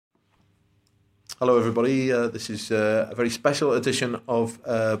Hello, everybody. This is a very special edition of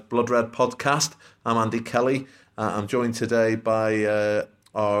Blood Red Podcast. I'm Andy Kelly. I'm joined today by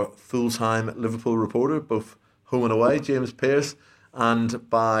our full-time Liverpool reporter, both home and away, James Pearce, and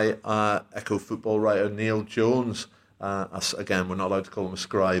by Echo football writer Neil Jones. Again, we're not allowed to call him a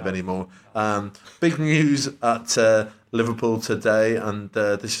scribe anymore. Big news at Liverpool today, and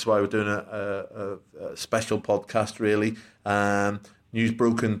this is why we're doing a special podcast, really. News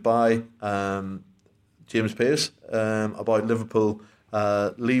broken by James Pearce about Liverpool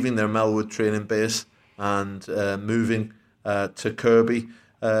leaving their Melwood training base and moving to Kirkby.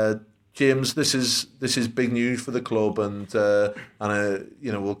 James, this is big news for the club, and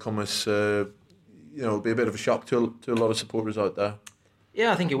will come as be a bit of a shock to a lot of supporters out there.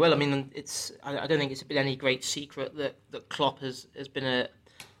 Yeah, I think it will. I mean, I don't think it's been any great secret that Klopp has been a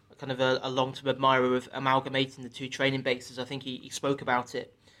kind of a long-term admirer of amalgamating the two training bases. I think he spoke about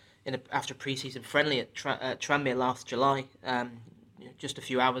it after a pre-season friendly at Tranmere last July, just a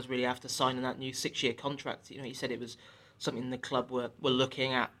few hours really after signing that new 6-year contract. He said it was something the club were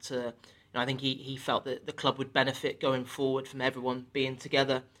looking at. I think he felt that the club would benefit going forward from everyone being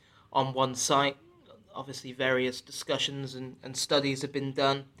together on one site. Obviously, various discussions and studies have been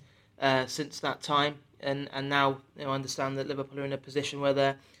done since that time, and now I understand that Liverpool are in a position where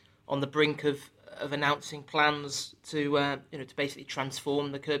they're on the brink of announcing plans to basically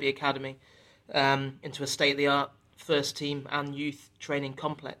transform the Kirkby Academy into a state-of-the-art first team and youth training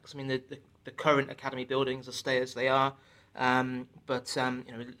complex. I mean, the current academy buildings will stay as they are, but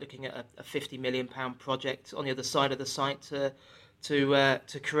looking at a £50 million project on the other side of the site to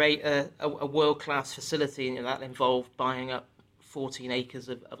create a world-class facility, that involved buying up 14 acres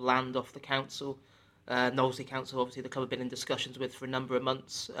of land off the council. Knowsley Council, obviously, the club have been in discussions with for a number of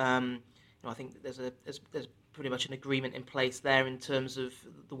months. I think there's pretty much an agreement in place there in terms of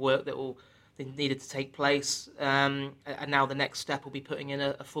the work that needed to take place, and now the next step will be putting in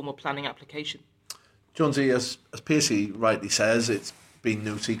a formal planning application. Jonesy, as Piercy rightly says, it's been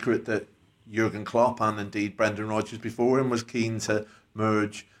no secret that Jurgen Klopp and indeed Brendan Rodgers before him was keen to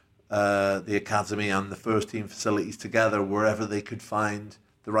merge the academy and the first team facilities together wherever they could find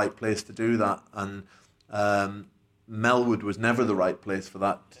the right place to do that, and Melwood was never the right place for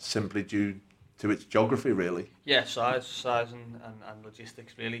that, simply due to its geography, really. Yeah, size and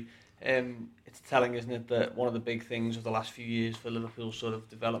logistics, really. It's telling, isn't it, that one of the big things of the last few years for Liverpool's sort of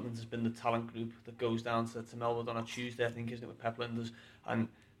development has been the talent group that goes down to Melwood on a Tuesday, I think, isn't it, with Pep Lijnders, and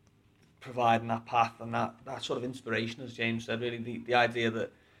providing that path and that sort of inspiration, as James said, really the idea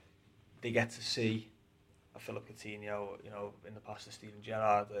that they get to see a Philip Coutinho, in the past, Steven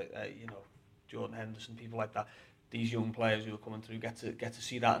Gerrard, Jordan Henderson, people like that. These young players who are coming through get to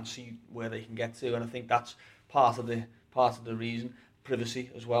see that and see where they can get to, and I think that's part of the reason. Privacy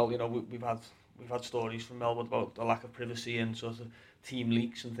as well. We've had stories from Melbourne about the lack of privacy and sort of team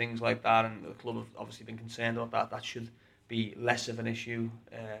leaks and things like that, and the club have obviously been concerned about that. That should be less of an issue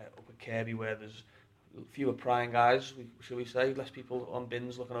up at Kirkby, where there's fewer prying eyes, shall we say, less people on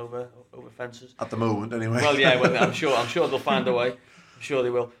bins looking over fences. At the moment, anyway. Well, yeah, I'm sure they'll find a way. I'm sure they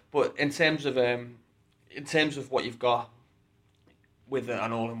will. But in terms of what you've got with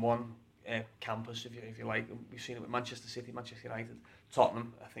an all-in-one campus, if you like, we've seen it with Manchester City, Manchester United,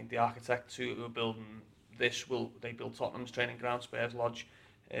 Tottenham. I think the architects who are building this they built Tottenham's training ground, Spurs Lodge,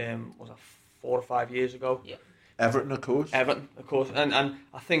 was it 4 or 5 years ago? Yeah. Everton, of course, and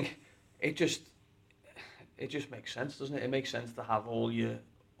I think it just makes sense, doesn't it? It makes sense to have all your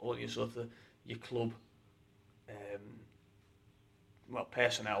sort of your club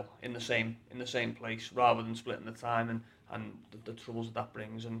personnel in the same place, rather than splitting the time and the troubles that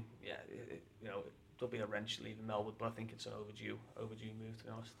brings. And yeah, there'll be a wrench leaving Melwood, but I think it's an overdue move, to be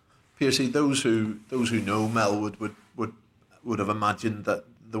honest. Piercy, those who know Melwood would have imagined that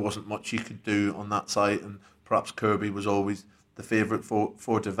there wasn't much you could do on that site, and perhaps Kirkby was always the favourite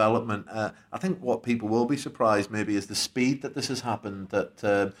for development. I think what people will be surprised maybe is the speed that this has happened,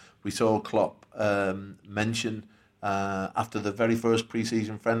 that we saw Klopp mention after the very first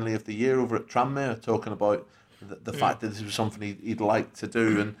pre-season friendly of the year over at Tranmere, talking about the fact that this was something he'd like to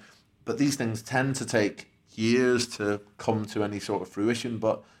do. But these things tend to take years to come to any sort of fruition,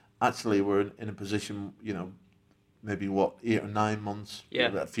 but actually we're in a position, maybe 8 or 9 months,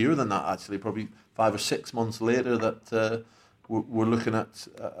 fewer than that actually, probably 5 or 6 months later, that we're looking at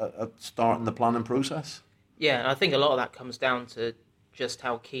starting the planning process. Yeah, and I think a lot of that comes down to just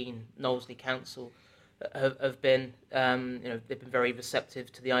how keen Knowsley Council have been. They've been very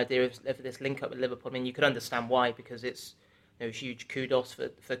receptive to the idea of this link up with Liverpool. I mean, you could understand why, because it's huge kudos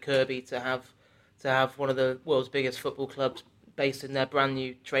for Kirkby to have one of the world's biggest football clubs based in their brand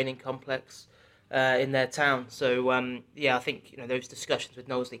new training complex. in their town. So I think those discussions with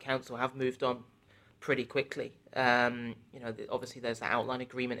Knowsley Council have moved on pretty quickly. Obviously there's that outline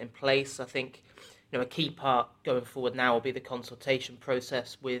agreement in place. I think a key part going forward now will be the consultation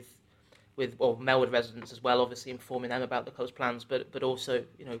process with Melwood residents as well, obviously informing them about the club's plans, but also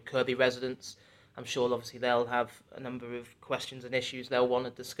Kirkby residents. I'm sure obviously they'll have a number of questions and issues they'll want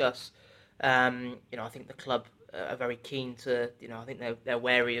to discuss. I think the club are very keen to, I think they're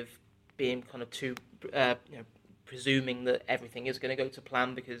wary of being kind of too, presuming that everything is going to go to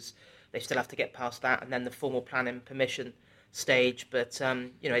plan, because they still have to get past that and then the formal planning permission stage. But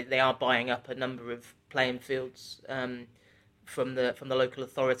they are buying up a number of playing fields from the local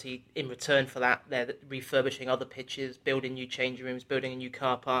authority. In return for that, they're refurbishing other pitches, building new changing rooms, building a new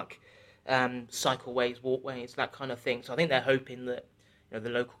car park, cycleways, walkways, that kind of thing. So I think they're hoping that the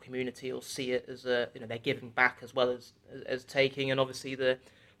local community will see it as they're giving back as well as taking, and obviously the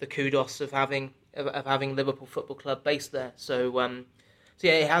kudos of having Liverpool Football Club based there. So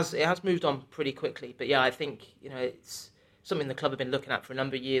it has moved on pretty quickly. But I think it's something the club have been looking at for a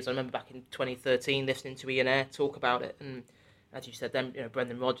number of years. I remember back in 2013 listening to Ian Eyre talk about it, and as you said, then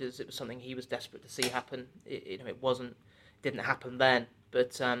Brendan Rodgers, it was something he was desperate to see happen. It didn't happen then,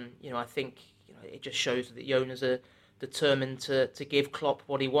 but I think it just shows that the owners are determined to give Klopp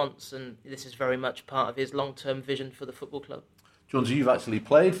what he wants, and this is very much part of his long-term vision for the football club. Jonesy, you've actually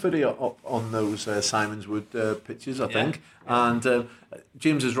played footy on those Simonswood pitches, I think. And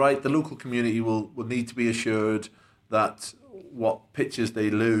James is right, the local community will need to be assured that what pitches they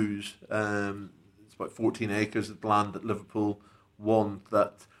lose, it's about 14 acres of land that Liverpool want,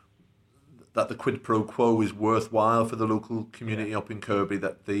 that the quid pro quo is worthwhile for the local community up in Kirkby,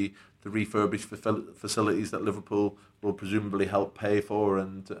 that the refurbished facilities that Liverpool will presumably help pay for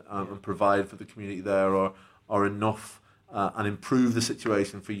and provide for the community there are enough and improve the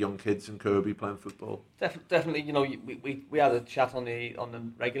situation for young kids in Kirkby playing football. Definitely, we had a chat on the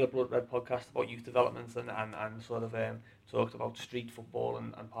regular Blood Red podcast about youth development and sort of talked about street football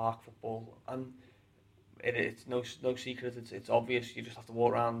and park football, and it's no secret. It's obvious. You just have to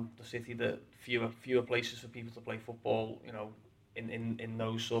walk around the city that fewer places for people to play football. In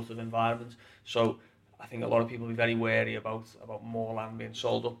those sort of environments. So I think a lot of people will be very wary about more land being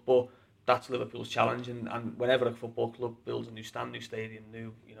sold up, but that's Liverpool's challenge, and whenever a football club builds a new stand, new stadium,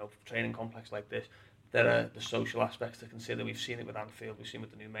 new training complex like this, there are the social aspects to consider. We've seen it with Anfield, we've seen it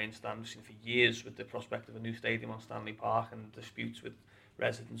with the new main stand, we've seen it for years with the prospect of a new stadium on Stanley Park and disputes with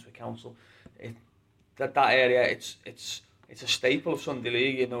residents, with council. That area, it's a staple of Sunday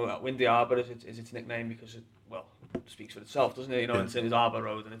League. Windy Harbour is its nickname because it speaks for itself, doesn't it? It's Harbour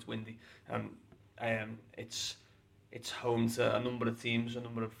Road and it's windy, and it's home to a number of teams, a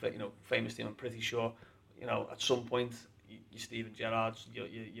number of famous teams. I'm pretty sure at some point your Steven Gerrards,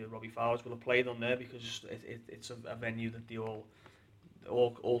 your Robbie Fowlers will have played on there, because it's a venue that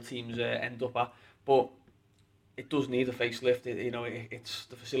all teams end up at. But it does need a facelift. It's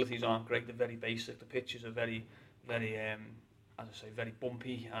the facilities aren't great. They're very basic. The pitches are very, very, as I say, very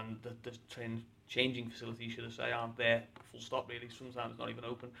bumpy, and the changing facilities, should I say, aren't there. Full stop. Really, sometimes not even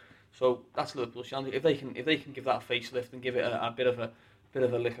open. So that's Liverpool's challenge. If they can give that a facelift and give it a bit of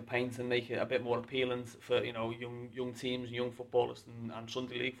a lick of paint and make it a bit more appealing for young teams and young footballers and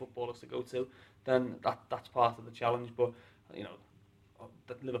Sunday League footballers to go to, then that's part of the challenge. But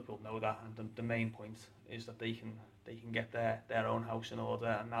that Liverpool know that, and the main point is that they can get their own house in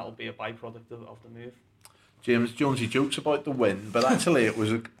order, and that'll be a byproduct of the move. James, Jonesy jokes about the win, but actually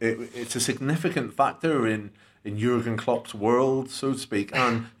it's a significant factor in Jurgen Klopp's world, so to speak,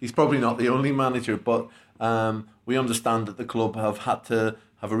 and he's probably not the only manager, but we understand that the club have had to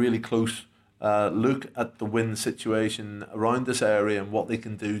have a really close look at the win situation around this area and what they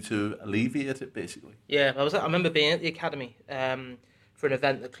can do to alleviate it, basically. Yeah, I remember being at the academy for an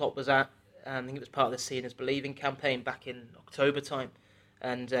event that Klopp was at. I think it was part of the Seeing is Believing campaign back in October time,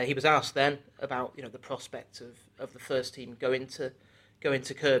 and he was asked then about the prospect of the first team going to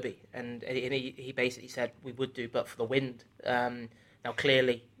Kirkby, and he basically said we would do, but for the wind. Now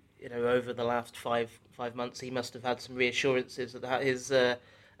clearly, over the last five months, he must have had some reassurances that is an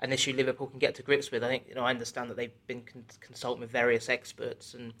issue Liverpool can get to grips with. I think I understand that they've been consulting with various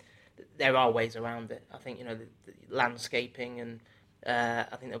experts, and there are ways around it. I think the landscaping, and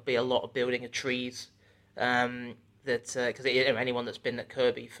I think there'll be a lot of building of trees. Because anyone that's been at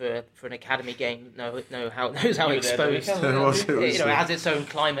Kirkby for an academy game knows how exposed. It has its own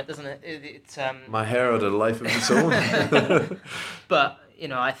climate, doesn't it? My hair had a life of its own. But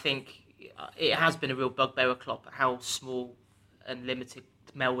I think it has been a real bugbear of Klopp how small and limited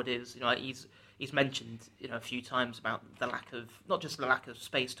Melwood is. He's he's mentioned a few times about the lack of, not just the lack of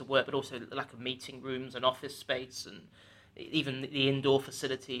space to work, but also the lack of meeting rooms and office space, and even the indoor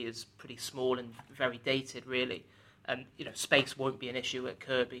facility is pretty small and very dated, really. And space won't be an issue at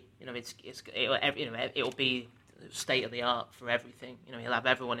Kirkby. It'll be state of the art for everything. He'll have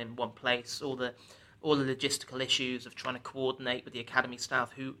everyone in one place. All the logistical issues of trying to coordinate with the academy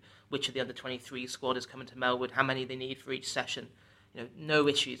staff, which of the under-23 squad is coming to Melwood, how many they need for each session. No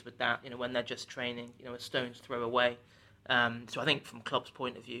issues with that. When they're just training, a stone's throw away. So I think from Klopp's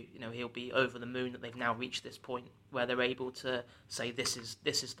point of view, he'll be over the moon that they've now reached this point where they're able to say this is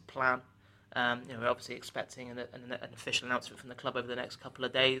the plan. We're obviously expecting an official announcement from the club over the next couple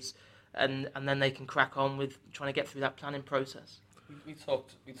of days, and then they can crack on with trying to get through that planning process. We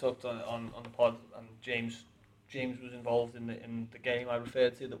talked on the pod, and James was involved in the game I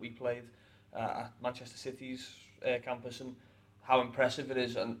referred to that we played at Manchester City's campus, and how impressive it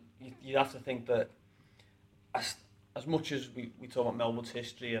is. And you have to think that as much as we talk about Melwood's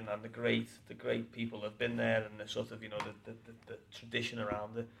history and the great people that have been there, and the sort of the tradition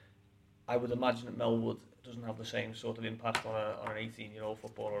around it, I would imagine that Melwood doesn't have the same sort of impact on an 18-year-old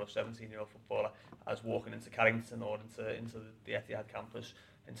footballer or a 17-year-old footballer as walking into Carrington or into the Etihad campus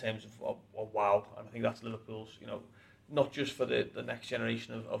in terms of wow. And I think that's Liverpool's, not just for the next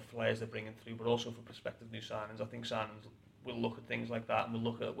generation of players they're bringing through, but also for prospective new signings. I think signings will look at things like that, and will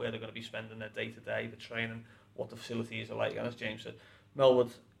look at where they're going to be spending their day-to-day, the training, what the facilities are like. And as James said,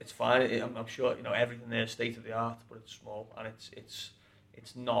 Melwood, it's fine. I'm sure everything there is state-of-the-art, but it's small, and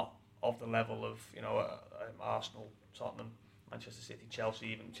it's not of the level of Arsenal, Tottenham, Manchester City, Chelsea.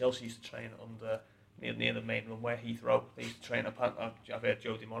 Even Chelsea used to train under near the main runway, Heathrow. They used to train up. I've heard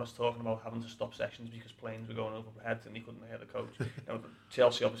Jody Morris talking about having to stop sessions because planes were going overhead and he couldn't hear the coach.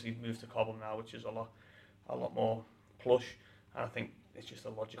 Chelsea obviously moved to Cobham now, which is a lot more plush, and I think it's just a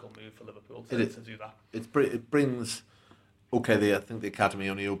logical move for Liverpool to do that. It brings I think the academy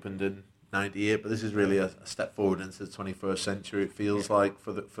only opened in '98, but this is really a step forward into the 21st century. It feels like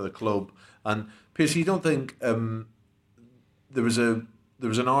for the club. And Pierce, you don't think there was an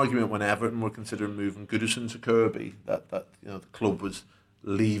argument when Everton were considering moving Goodison to Kirkby that the club was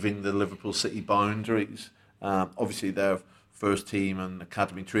leaving the Liverpool City boundaries. Obviously, their first team and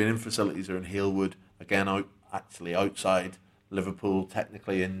academy training facilities are in Halewood, again outside Liverpool,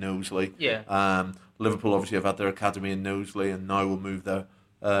 technically in Knowsley. Yeah. Liverpool obviously have had their academy in Knowsley, and now will move their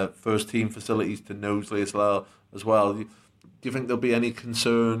first team facilities to Knowsley as well. Do you think there'll be any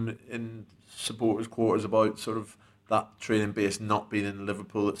concern in supporters' quarters about sort of that training base not being in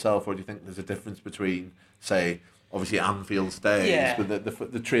Liverpool itself, or do you think there's a difference between, say, obviously Anfield stays, but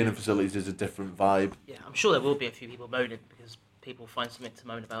the training facilities is a different vibe? Yeah, I'm sure there will be a few people moaning because people find something to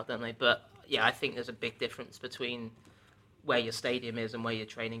moan about, don't they? But yeah, I think there's a big difference between where your stadium is and where your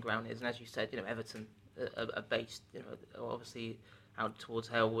training ground is. And as you said, Everton are based, obviously out towards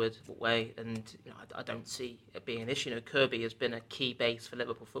Halewood way, and I don't see it being an issue. Kirkby has been a key base for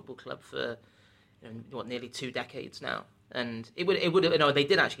Liverpool Football Club for nearly 2 decades now, and it would they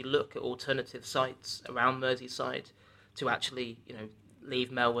did actually look at alternative sites around Merseyside to actually leave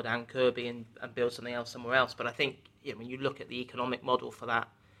Melwood and Kirkby and build something else somewhere else. But I think when you look at the economic model for that,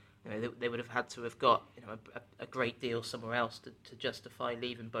 they would have had to have got a great deal somewhere else to justify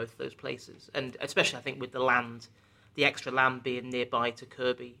leaving both those places, and especially I think with the land. The extra land being nearby to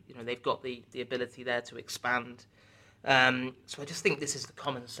Kirkby, they've got the ability there to expand. So I just think this is the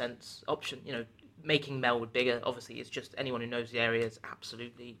common sense option. Making Melwood bigger, obviously, is just anyone who knows the area is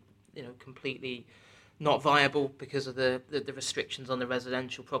absolutely, completely not viable because of the restrictions on the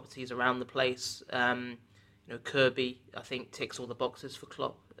residential properties around the place. Kirkby, I think, ticks all the boxes for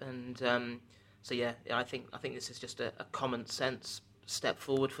Klopp, and so yeah, I think this is just a common sense step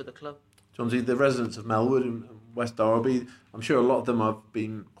forward for the club. Jonesy, the residents of Melwood and West Derby, I'm sure a lot of them have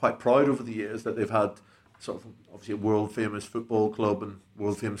been quite proud over the years that they've had sort of obviously a world famous football club and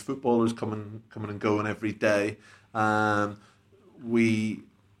world famous footballers coming and going every day. We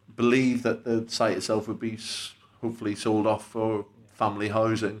believe that the site itself would be hopefully sold off for family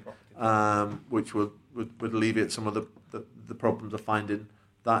housing, which would alleviate some of the problems of finding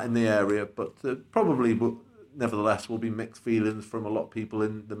that in the area, but probably nevertheless will be mixed feelings from a lot of people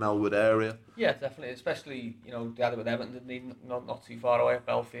in the Melwood area. Yeah, definitely, especially the other with Everton, didn't he? Not too far away at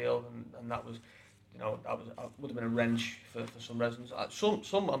Belfield, and that was would have been a wrench for some residents.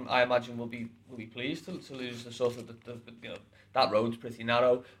 Some I imagine will be pleased to lose the sort of that road's pretty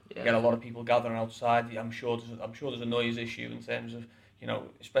narrow. Yeah. You get a lot of people gathering outside. I'm sure there's a noise issue in terms of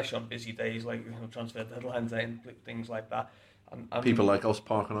especially on busy days like transfer deadline day and things like that. And people like us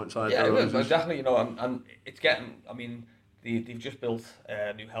parking outside. Yeah, exactly. And it's getting. I mean, they've just built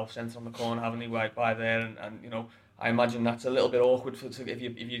a new health centre on the corner, haven't they, right by there, and you know, I imagine that's a little bit awkward if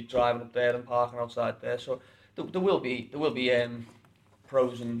you're driving up there and parking outside there. So there will be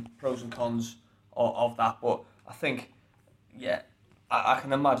pros and cons of that, but I think, yeah, I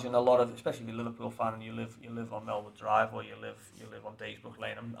can imagine a lot of, especially if you're a Liverpool fan and you live on Melwood Drive or you live on Daysbrook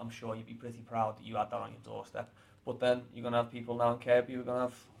Lane, I'm sure you'd be pretty proud that you had that on your doorstep. But then you're gonna have people now in Kirkby who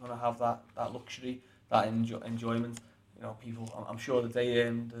are gonna have that luxury, that enjoyment. You know, people. I'm sure that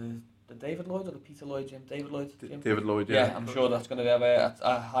the David Lloyd or the Peter Lloyd gym, David Lloyd. David Lloyd, yeah. Yeah, I'm sure that's going to have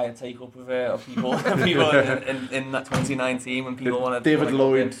a higher take up of people in that 2019 when people want to. David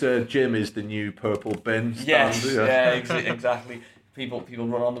Lloyd's gym is the new purple bin stand. Yes, yeah, exactly. People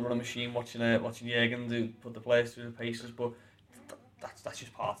run on the running machine watching Jürgen put the players through the paces, but that's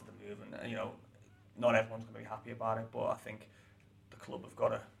just part of the movement. You know, not everyone's going to be happy about it, but I think the club have got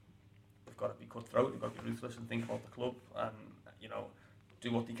to be cutthroat. They've got to be ruthless and think about the club, and you know,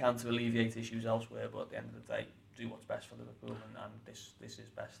 do what they can to alleviate issues elsewhere. But at the end of the day, do what's best for Liverpool, and this is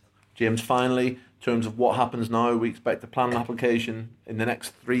best. James, finally, in terms of what happens now, we expect a planning application in the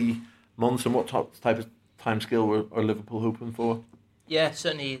next 3 months, and what type of timescale are Liverpool hoping for? Yeah,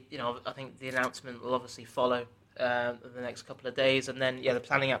 certainly. You know, I think the announcement will obviously follow in the next couple of days, and then the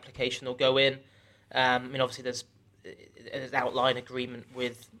planning application will go in. I mean, obviously there's an outline agreement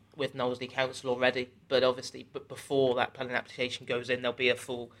with Knowsley Council already, but obviously, before that planning application goes in, there'll be a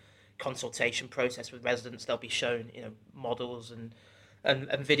full consultation process with residents. They'll be shown, you know, models and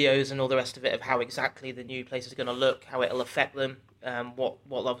videos and all the rest of it of how exactly the new place is going to look, how it'll affect them, what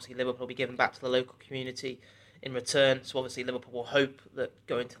obviously Liverpool will be giving back to the local community in return. So obviously Liverpool will hope that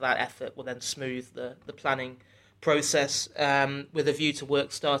going to that effort will then smooth the planning process, with a view to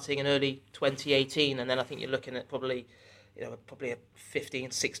work starting in early 2018, and then I think you're looking at probably a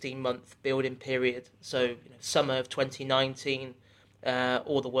 15-16 month building period. So summer of 2019,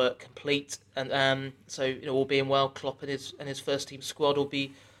 all the work complete, and so all being well, Klopp and his first team squad will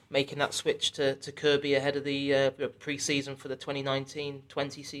be making that switch to Kirkby ahead of the pre-season for the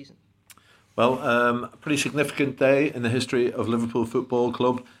 2019-20 season. Well, a pretty significant day in the history of Liverpool Football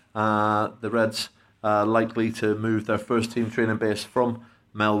Club. The Reds are likely to move their first team training base from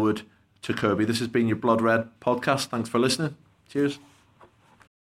Melwood to Kirkby. This has been your Blood Red podcast. Thanks for listening. Cheers.